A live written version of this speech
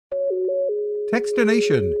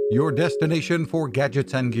Fishkin-Techstination, your destination for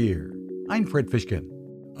gadgets and gear. I'm Fred Fishkin.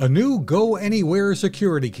 A new Go Anywhere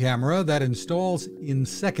security camera that installs in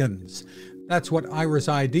seconds. That's what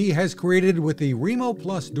IrisID has created with the Remo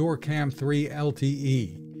DoorCam 3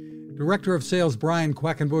 LTE. Director of Sales Bryan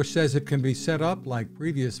Quackenbush says it can be set up like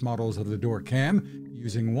previous models of the DoorCam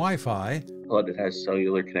using Wi-Fi. But it has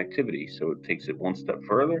cellular connectivity, so it takes it one step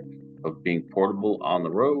further of being portable on the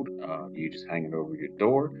road. You just hang it over your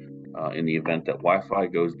door. In the event that Wi-Fi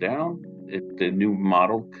goes down, the new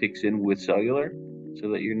model kicks in with cellular, so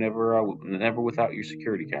that you're never without your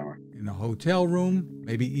security camera. In a hotel room,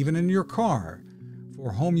 maybe even in your car.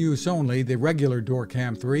 For home use only, the regular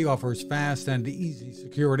DoorCam 3 offers fast and easy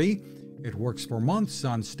security. It works for months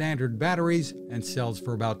on standard batteries and sells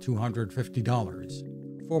for about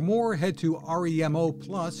 $250. For more, head to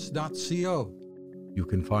remoplus.co. You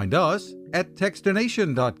can find us at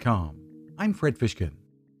Techstination.com. I'm Fred Fishkin.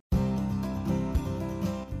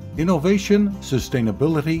 Innovation,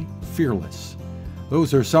 sustainability, fearless.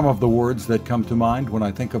 Those are some of the words that come to mind when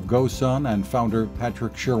I think of GoSun and founder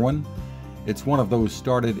Patrick Sherwin. It's one of those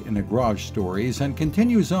started in a garage stories and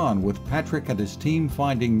continues on with Patrick and his team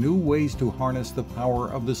finding new ways to harness the power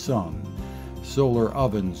of the sun. Solar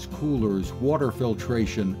ovens, coolers, water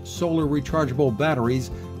filtration, solar rechargeable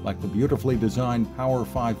batteries like the beautifully designed Power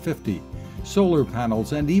 550, solar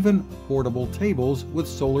panels, and even portable tables with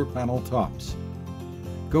solar panel tops.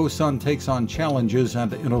 GoSun takes on challenges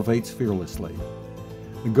and innovates fearlessly.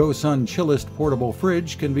 The GoSun Chillest portable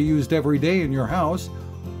fridge can be used every day in your house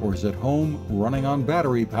or is at home running on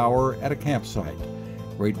battery power at a campsite.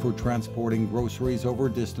 Great for transporting groceries over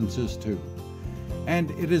distances too.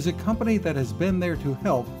 And it is a company that has been there to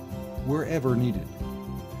help wherever needed.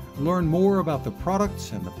 Learn more about the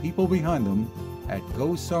products and the people behind them at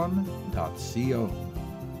gosun.co.